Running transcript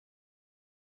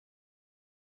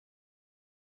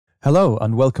Hello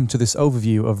and welcome to this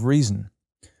overview of Reason.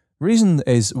 Reason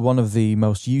is one of the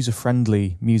most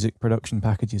user-friendly music production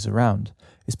packages around.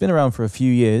 It's been around for a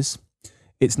few years.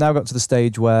 It's now got to the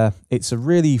stage where it's a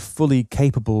really fully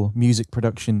capable music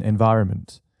production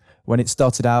environment. When it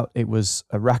started out, it was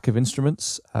a rack of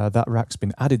instruments. That rack's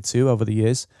been added to over the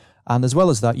years. And as well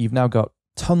as that, you've now got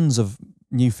tons of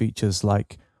new features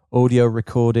like audio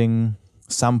recording,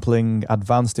 sampling,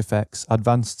 advanced effects,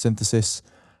 advanced synthesis,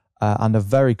 and a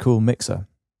very cool mixer.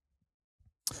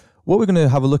 What we're going to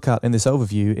have a look at in this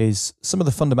overview is some of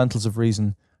the fundamentals of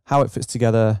Reason, how it fits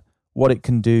together, what it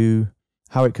can do,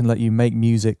 how it can let you make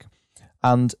music,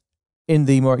 and in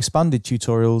the more expanded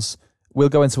tutorials, we'll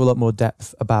go into a lot more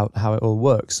depth about how it all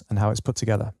works and how it's put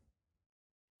together.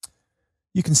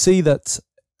 You can see that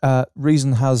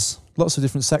Reason has lots of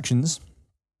different sections.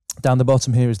 Down the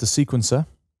bottom here is the sequencer.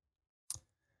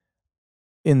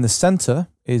 In the center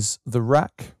is the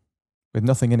rack, with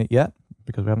nothing in it yet,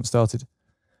 because we haven't started.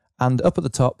 And up at the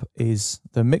top is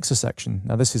the mixer section.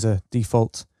 Now this is a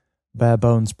default bare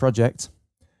bones project,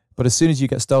 but as soon as you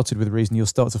get started with Reason, you'll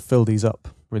start to fill these up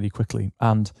really quickly.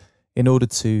 And in order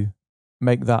to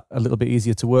make that a little bit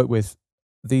easier to work with,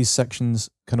 these sections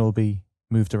can all be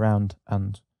moved around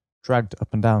and dragged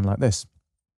up and down like this.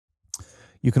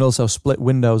 You can also split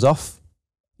windows off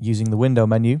using the window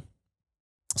menu.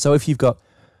 So if you've got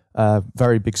a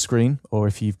very big screen, or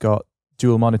if you've got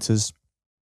dual monitors,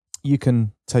 you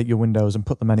can take your windows and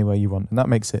put them anywhere you want, and that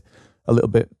makes it a little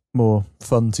bit more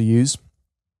fun to use.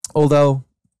 Although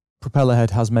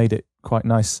Propellerhead has made it quite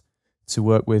nice to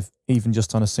work with, even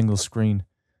just on a single screen,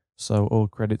 so all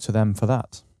credit to them for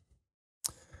that.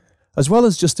 As well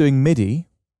as just doing MIDI,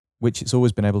 which it's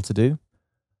always been able to do,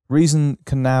 Reason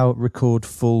can now record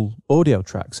full audio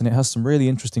tracks, and it has some really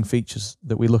interesting features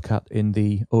that we look at in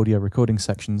the audio recording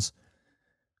sections,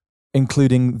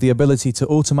 including the ability to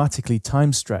automatically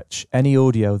time stretch any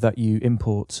audio that you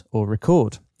import or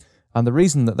record. And the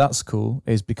reason that that's cool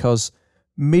is because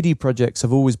MIDI projects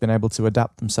have always been able to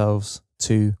adapt themselves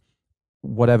to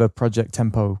whatever project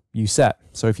tempo you set.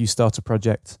 So if you start a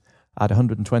project at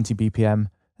 120 BPM, and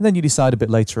then you decide a bit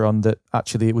later on that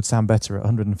actually it would sound better at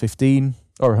 115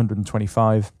 or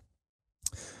 125,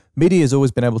 MIDI has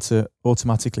always been able to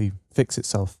automatically fix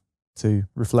itself to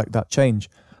reflect that change.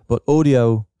 But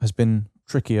audio has been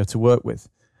trickier to work with.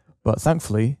 But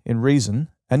thankfully, in Reason,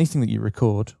 anything that you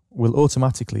record will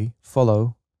automatically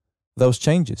follow those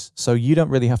changes. So you don't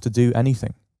really have to do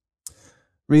anything.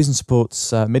 Reason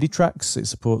supports MIDI tracks, it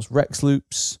supports Rex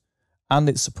loops, and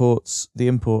it supports the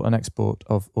import and export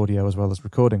of audio as well as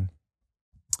recording.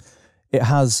 It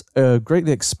has a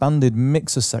greatly expanded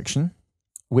mixer section,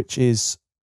 which is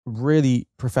really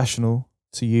professional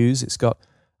to use. It's got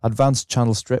advanced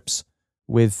channel strips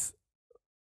with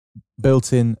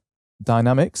built-in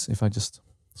dynamics, if I just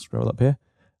scroll up here,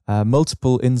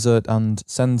 multiple insert and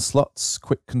send slots,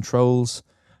 quick controls.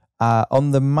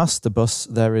 On the master bus,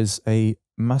 there is a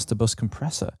master bus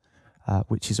compressor,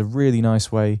 which is a really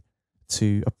nice way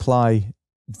to apply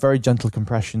very gentle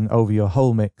compression over your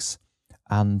whole mix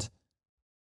and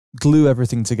glue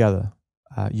everything together.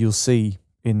 You'll see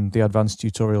in the advanced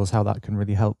tutorials how that can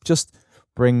really help. Just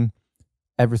bring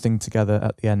everything together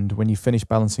at the end. When you finish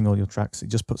balancing all your tracks, it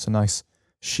just puts a nice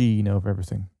sheen over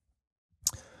everything.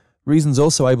 Reason's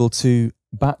also able to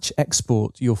batch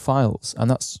export your files,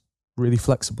 and that's really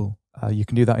flexible. You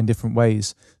can do that in different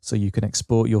ways. So you can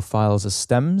export your files as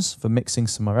stems for mixing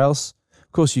somewhere else.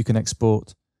 Of course, you can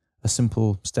export a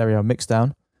simple stereo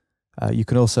mixdown. You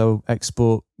can also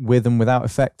export with and without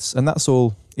effects, and that's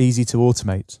all easy to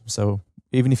automate. So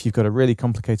even if you've got a really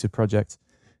complicated project,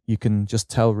 you can just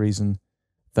tell Reason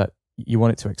that you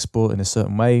want it to export in a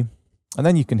certain way, and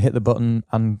then you can hit the button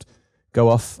and go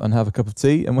off and have a cup of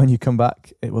tea, and when you come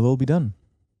back, it will all be done.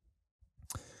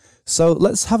 So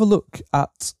let's have a look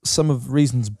at some of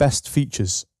Reason's best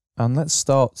features, and let's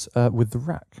start with the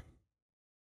rack.